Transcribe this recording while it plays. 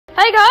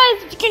Hey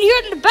guys, if you can hear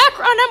it in the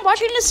background, I'm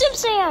watching The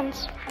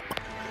Simpsons.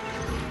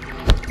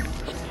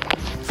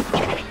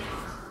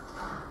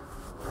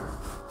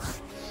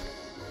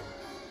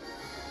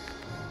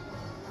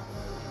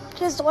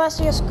 Today's the last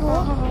day of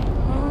school.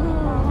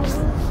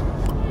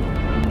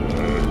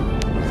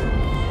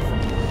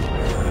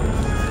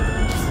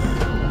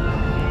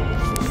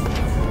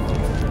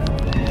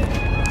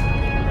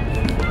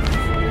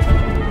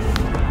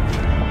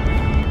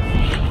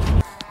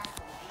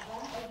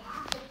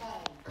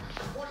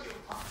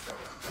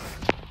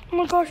 Oh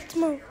my gosh, it's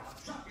moved.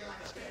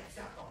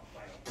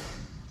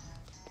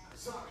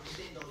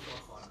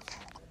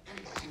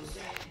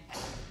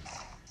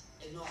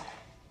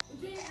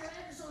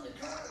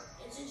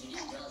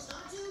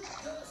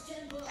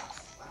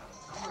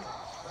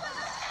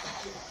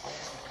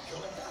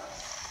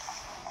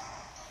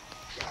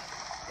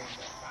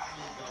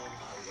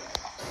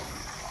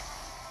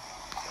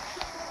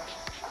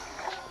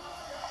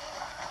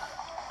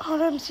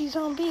 Oh, MC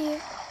Zombie. I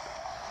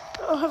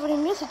don't have any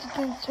music to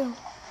dance to.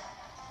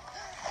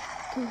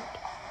 Good.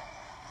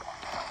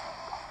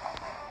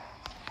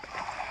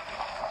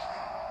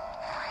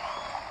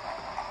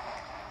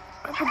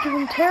 I've been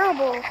doing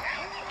terrible.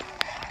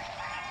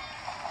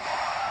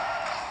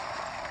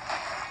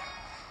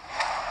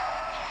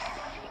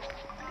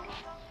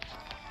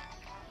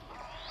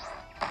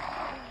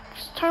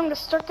 It's time to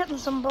start getting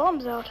some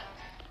bombs out.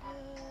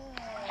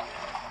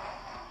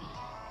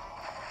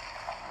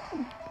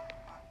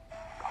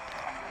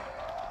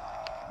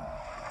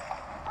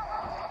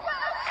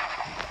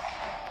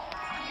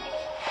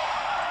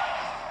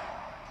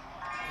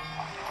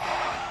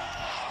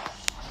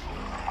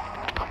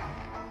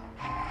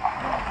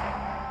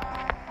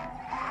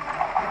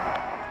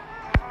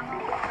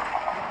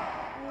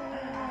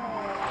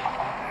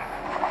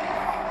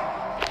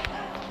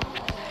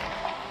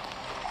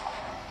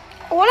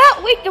 Well,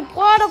 not wait the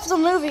plot of the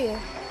movie. It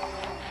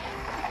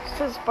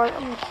says Bart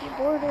on the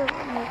keyboard or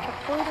on the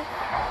chessboard.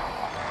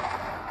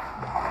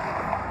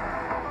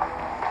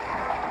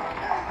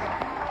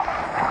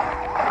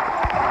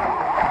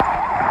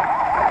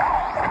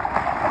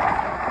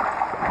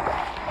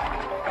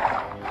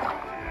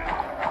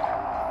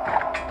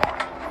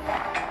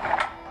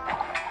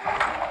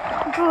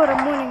 Good,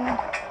 I'm winning.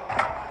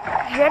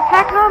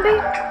 Jetpack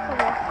zombie?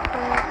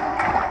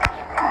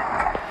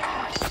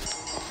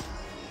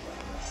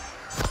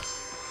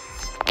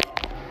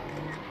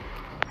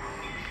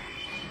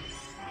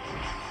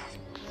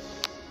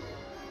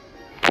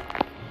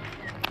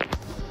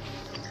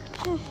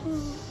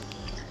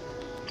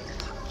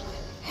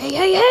 Hey,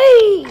 hey,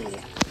 hey!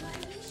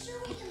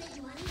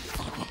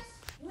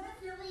 What if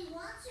nobody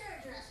wants their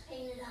address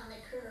painted on the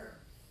curb?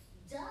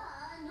 Duh,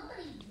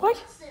 nobody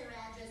wants their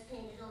address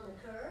painted on the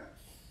curb.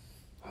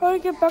 How do I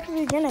get back to the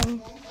beginning? Then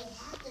they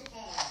have to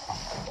pay.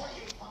 What are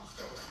you punks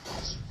doing?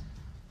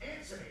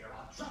 Answer me or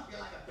I'll drop you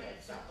like a bad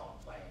cell phone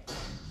player.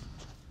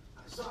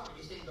 I'm sorry,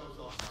 you didn't those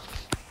off.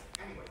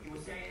 Anyway, you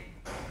were saying?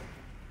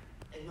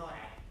 Ignore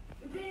that.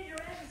 You painted your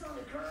address on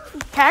the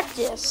curb.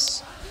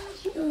 Cactus.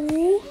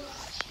 Ooh.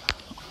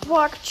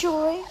 Block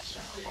joy.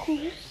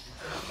 Cool.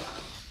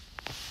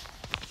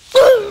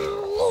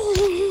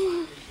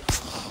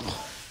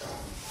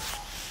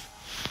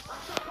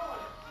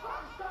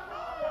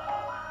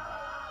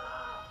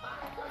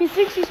 He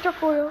thinks he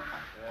struck oil.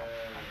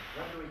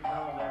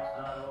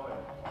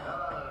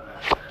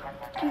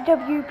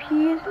 DWP,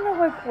 isn't that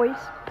like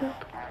waste poop?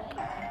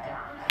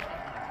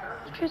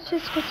 Just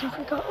get some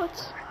free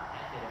gauntlets.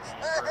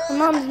 My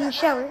mom's in the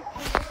shower.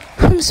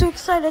 I'm so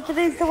excited.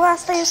 Today's the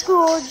last day of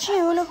school,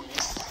 June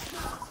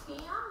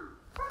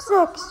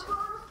 6th.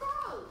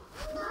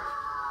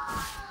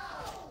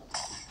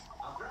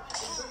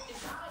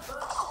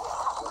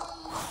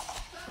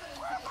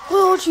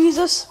 Oh,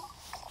 Jesus.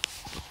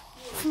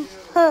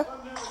 Huh.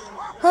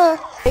 Huh.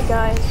 Hey,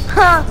 guys.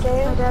 Huh.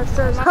 Okay. My dad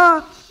says,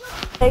 huh.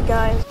 Hey,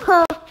 guys.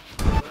 Huh.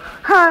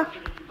 Huh.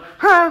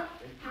 Huh.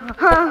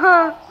 Huh.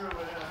 Huh.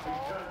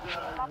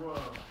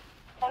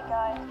 Hey,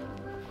 guys.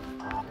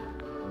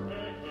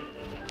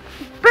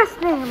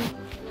 Best name,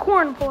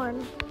 corn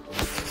porn.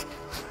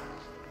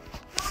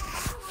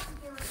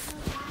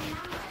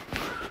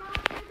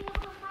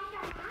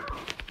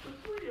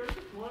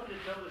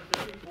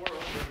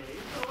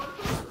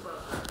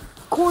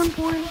 Corn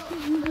porn.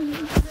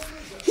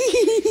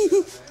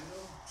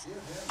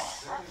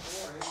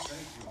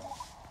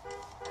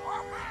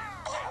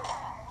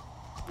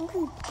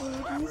 Okay,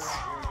 birdies.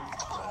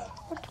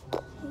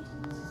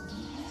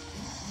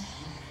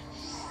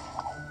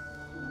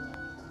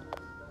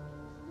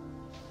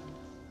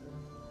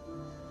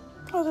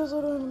 Oh, there's a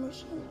little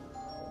animation.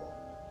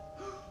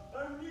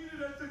 I'm needed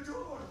at the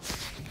door.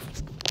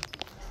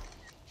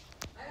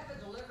 I have a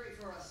delivery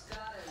for a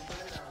Scott and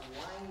Brenda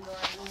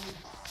Weingarten,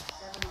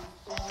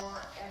 74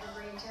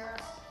 Evergreen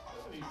Terrace.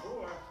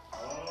 74? Oh,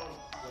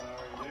 sorry.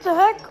 What the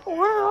heck? Where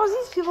do all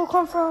these people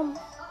come from?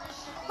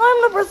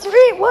 I'm number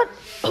 3. What?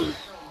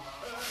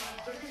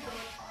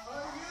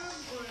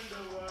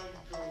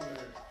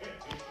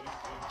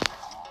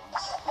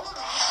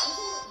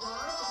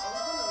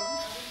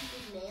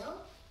 Mail?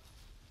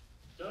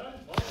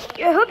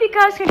 I hope you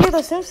guys can hear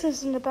the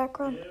Simpsons in the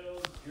background.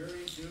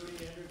 Jury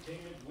Duty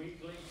Entertainment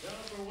Weekly. Now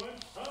for what?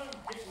 I'm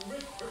getting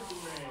rich person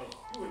mail.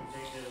 You wouldn't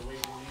take that away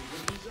from me,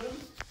 would you, son?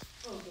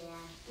 Oh,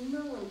 Dad,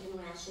 no one can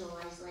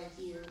rationalize like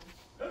you.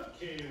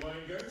 Okay,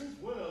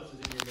 Weingarten, what else is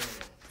in your mail?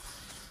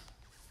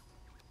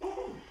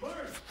 Oh,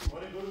 Mark, you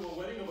want to go to a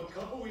wedding of a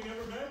couple we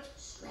never met?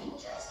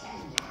 Strangers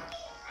can knock.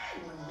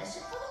 I wouldn't miss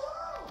it for the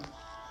world.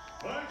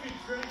 Mark and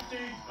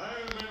Christy,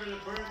 I remember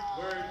the first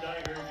words I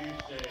heard you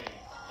say.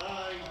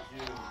 I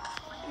do.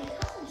 Your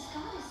cousin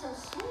Scott is so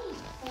sweet.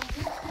 But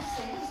you could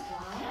say he's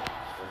blind.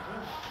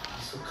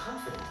 He's so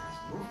confident in his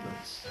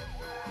movements.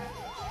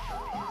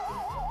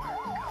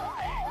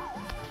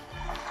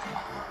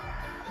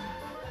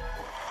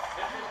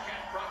 This is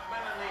Kent Brockman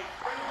and the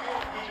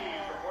Springfield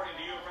Keys reporting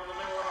to you from the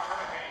middle of a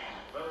hurricane.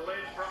 The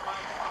lid from my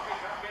coffee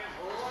cup is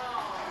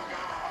long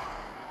gone.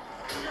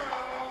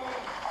 No!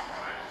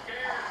 I'm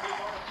scared,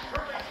 people.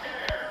 Really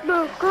scared.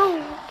 No, go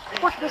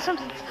watch the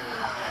Simpsons.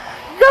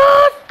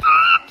 The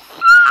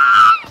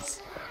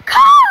Simpsons! Come!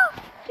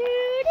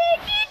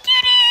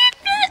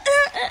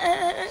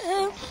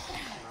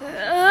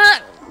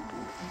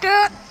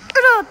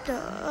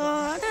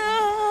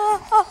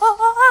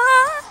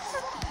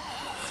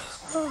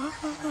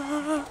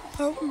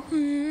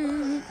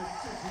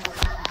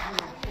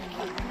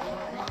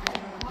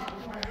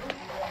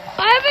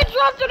 I haven't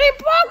dropped any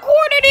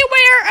popcorn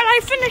anywhere, and I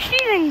finished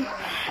eating.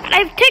 And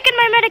I've taken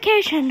my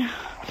medication.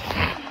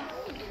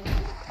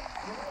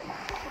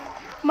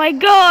 My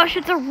gosh,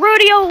 it's a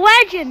rodeo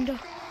legend.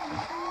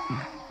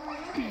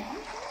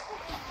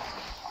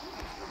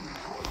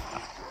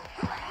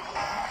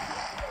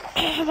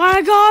 Oh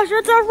my gosh,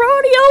 it's a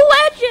rodeo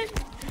legend.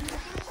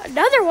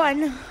 Another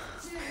one.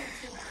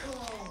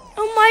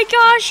 Oh my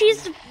gosh,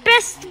 he's the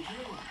best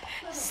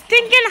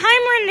stinking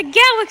Heimer in the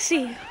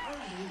galaxy.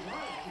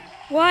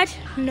 What?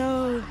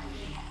 No.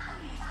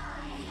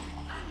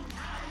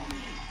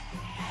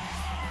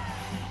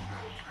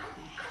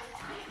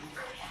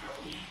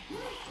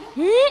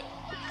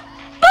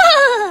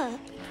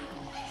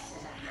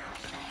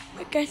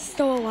 That guy's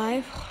still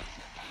alive. How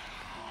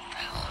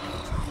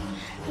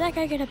did that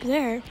guy get up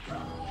there?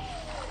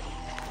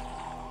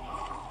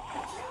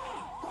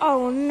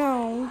 Oh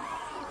no.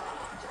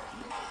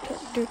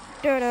 Oh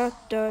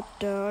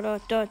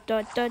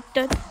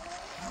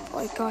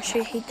my gosh,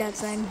 I hate that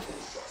thing.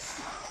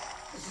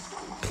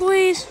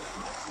 Please.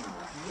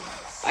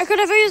 I could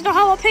have used a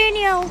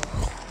jalapeno.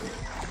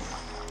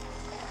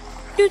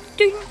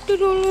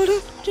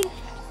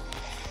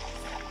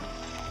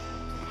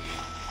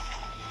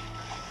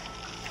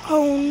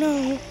 Oh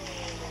no.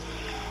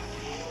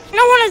 I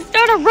want to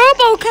start a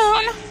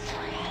RoboCone.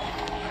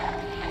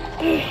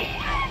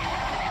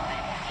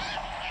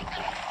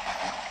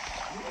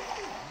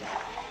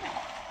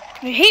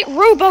 I hate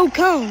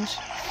RoboCones.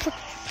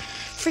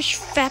 Fish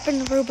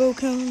fapping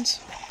RoboCones.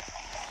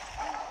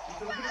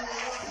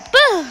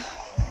 Bah!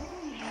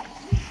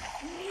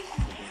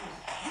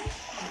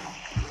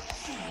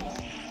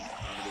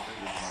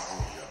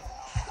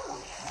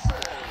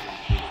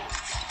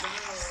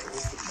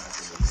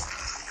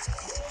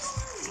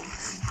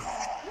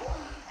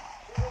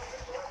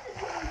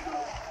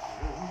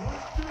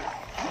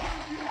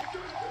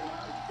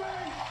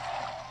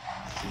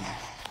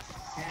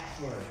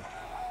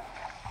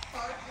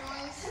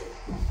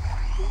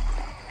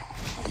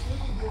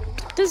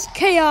 This is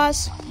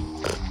chaos.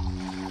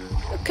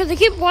 Because I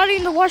keep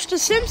wanting to watch The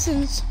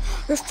Simpsons.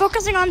 We're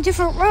focusing on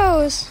different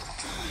rows.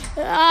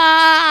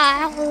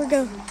 Ah, there we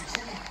go.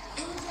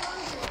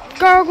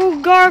 Gargle,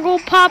 gargle,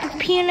 pop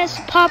penis,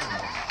 pop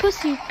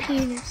pussy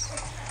penis.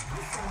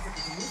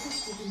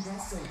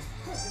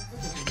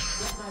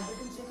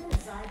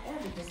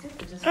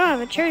 Oh, I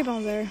have a cherry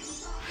bomb there.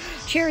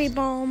 Cherry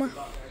bomb.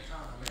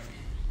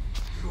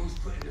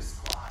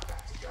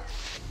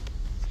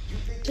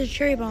 There's a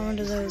cherry bomb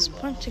under those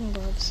punching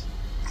gloves.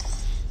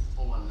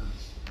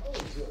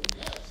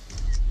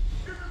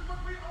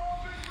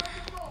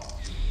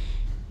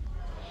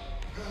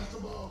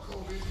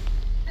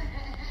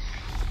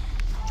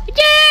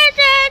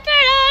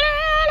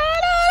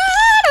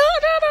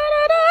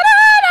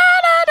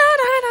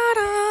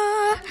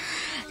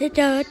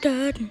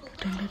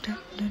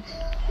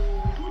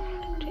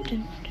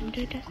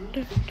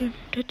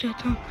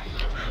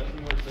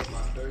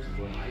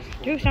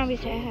 Two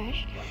zombies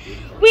ash.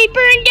 We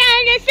burn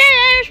down the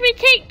ash, we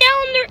take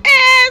down their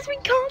ass, we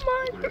come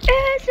on their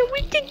ass, and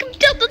we take them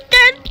till the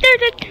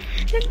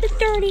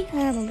 30. I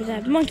remember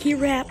that monkey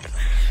rap.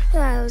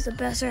 That was the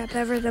best rap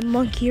ever, the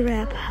monkey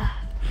rap.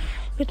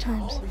 Good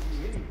times.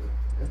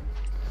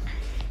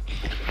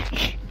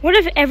 What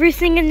if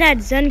everything in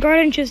that Zen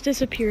garden just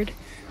disappeared?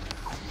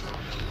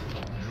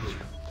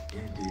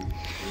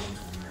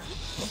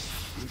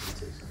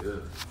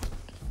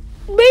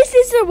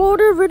 Basically, some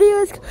older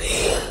videos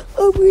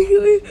of me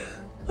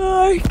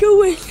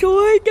doing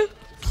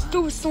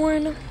Stole a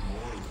sword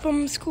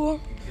from school.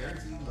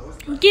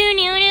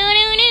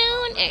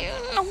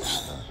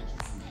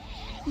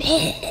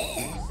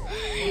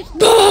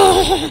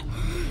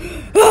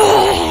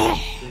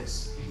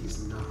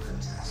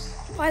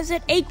 Why is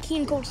it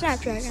 18 Gold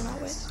Snapdragon not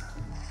with?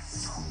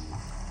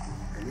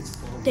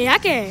 Deake.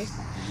 It's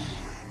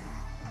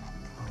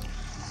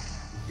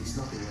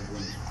nothing like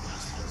when it's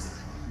past present.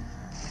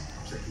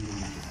 Checking in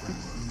with your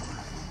friends on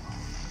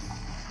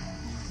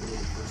the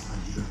first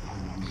time you got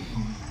behind me.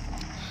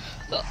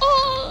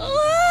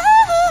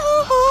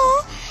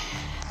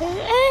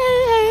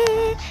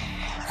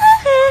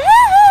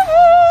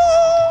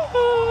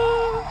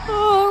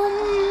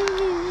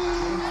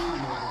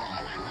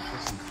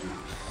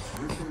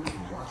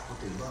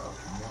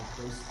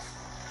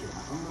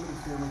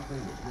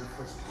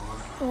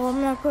 Well,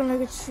 I'm not gonna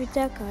get to shoot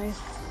that guy. Right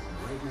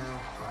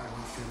now, try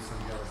one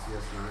Samsung Galaxy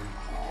S9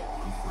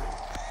 and free.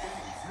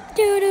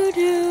 Do do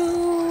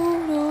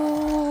do do.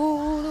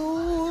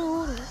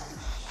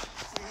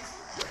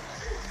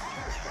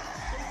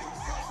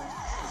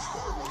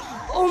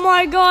 Oh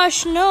my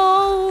gosh,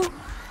 no!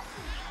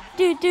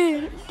 Do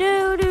do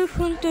do do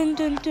dun dun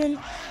dun dun.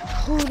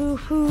 Hoodoo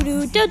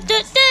hoodoo do do do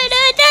do do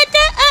do.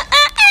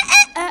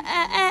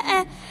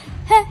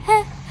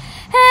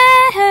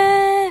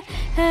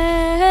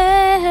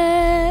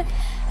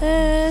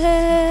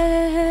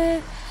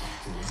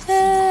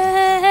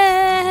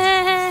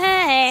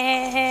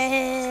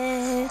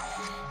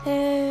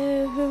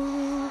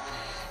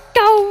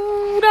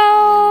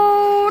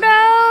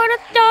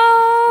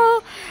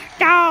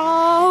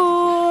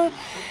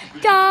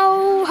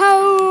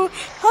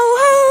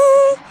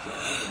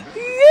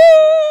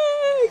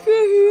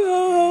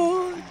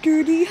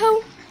 Dirty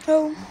ho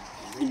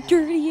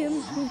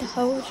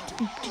ho,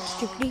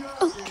 dirty ho, dirty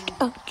oh.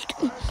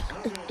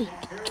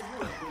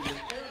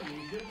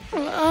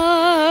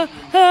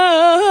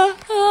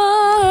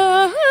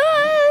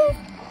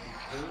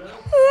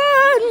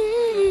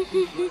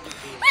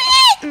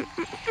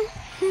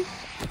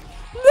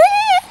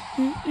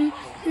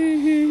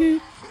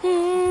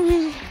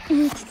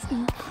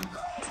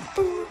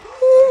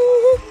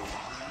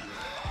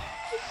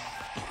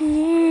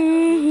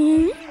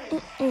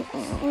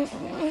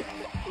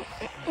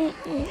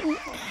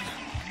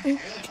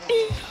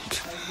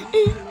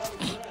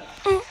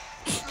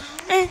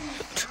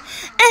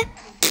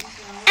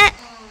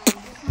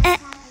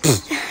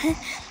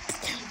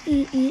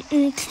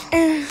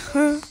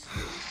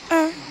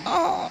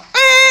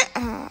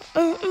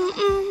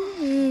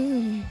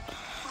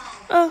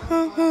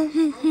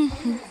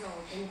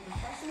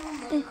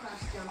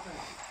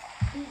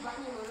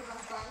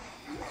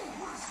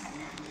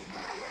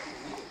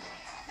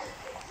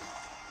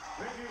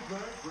 Thank you,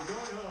 Frank. We're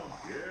going home.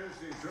 Yes,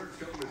 the insurance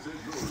company said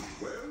yours as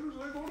well as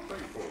they're going to pay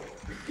for it.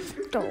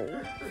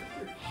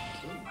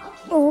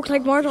 Oh, looks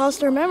like Marge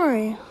lost her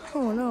memory.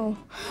 Oh no.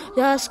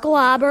 Yes,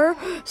 Glabber,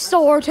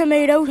 sour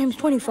tomato times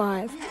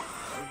 25.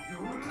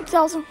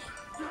 6,000.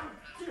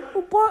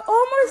 Oh, but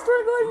almost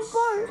struggling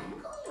part.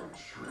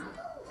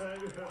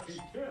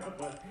 Yeah,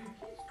 but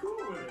he's cool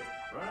with it,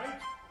 right?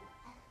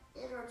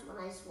 It hurts when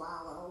I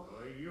swallow.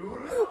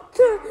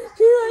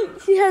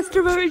 She has to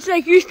remember, it's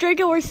like, you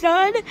strangle her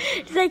son?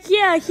 She's like,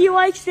 yeah, he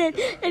likes it.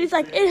 And it's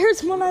like, it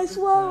hurts when I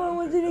swallow,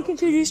 and then he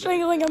continues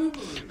strangling him.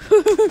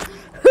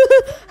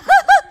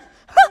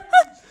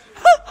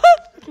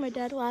 My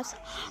dad laughs.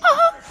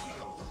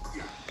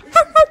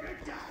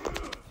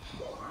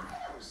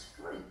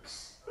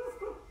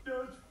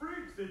 Those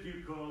freaks that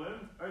you call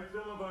them are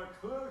some of our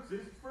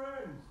closest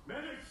friends.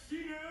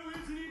 Mendocino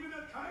isn't even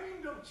a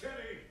kind of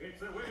cherry.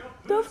 It's a way of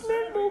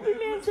Duffman, Bolby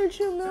Man, Sir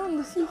Chill Mountain,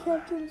 the sea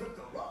captain.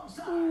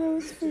 Oh,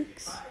 those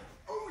freaks.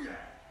 Oh yeah.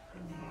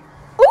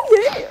 Oh,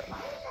 yeah!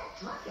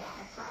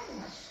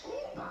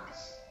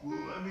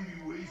 Well, I may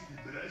be wasted,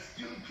 but I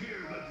still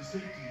care about the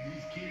safety of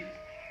these kids.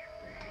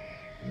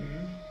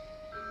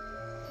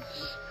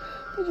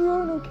 But you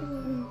are no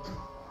killing.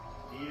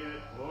 See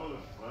that ball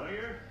of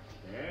fire?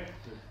 That's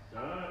the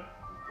star. It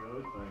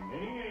goes by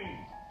many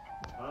names.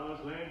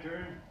 Apollo's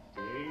lantern,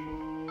 day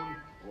moon,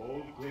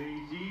 old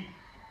crazy.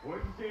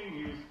 Important thing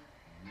is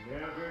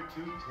never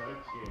to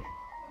touch it.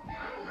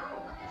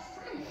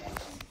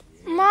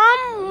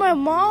 Mama?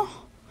 Mom?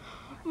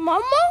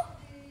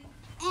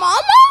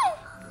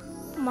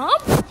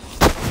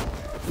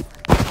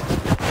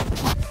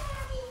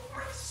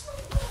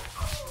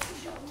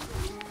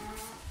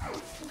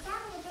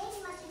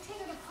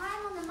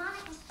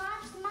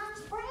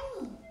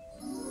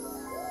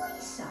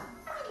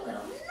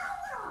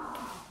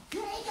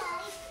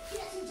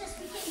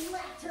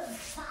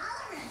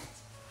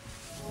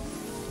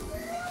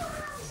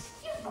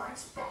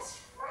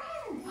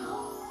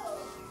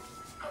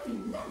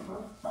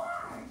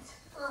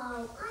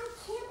 Oh, I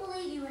can't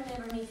believe you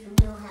remember me from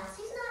Millhouse.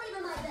 He's not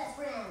even my best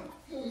friend.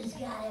 Who's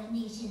got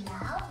amnesia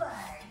now,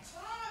 Bert?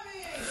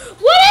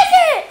 What is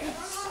it?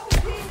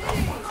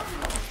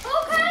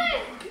 Okay.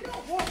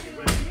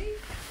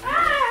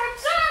 I'm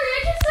sorry. I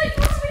just like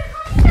want me to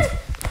come here.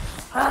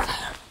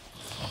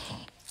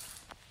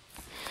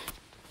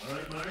 All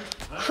right, Mark.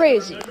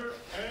 Crazy.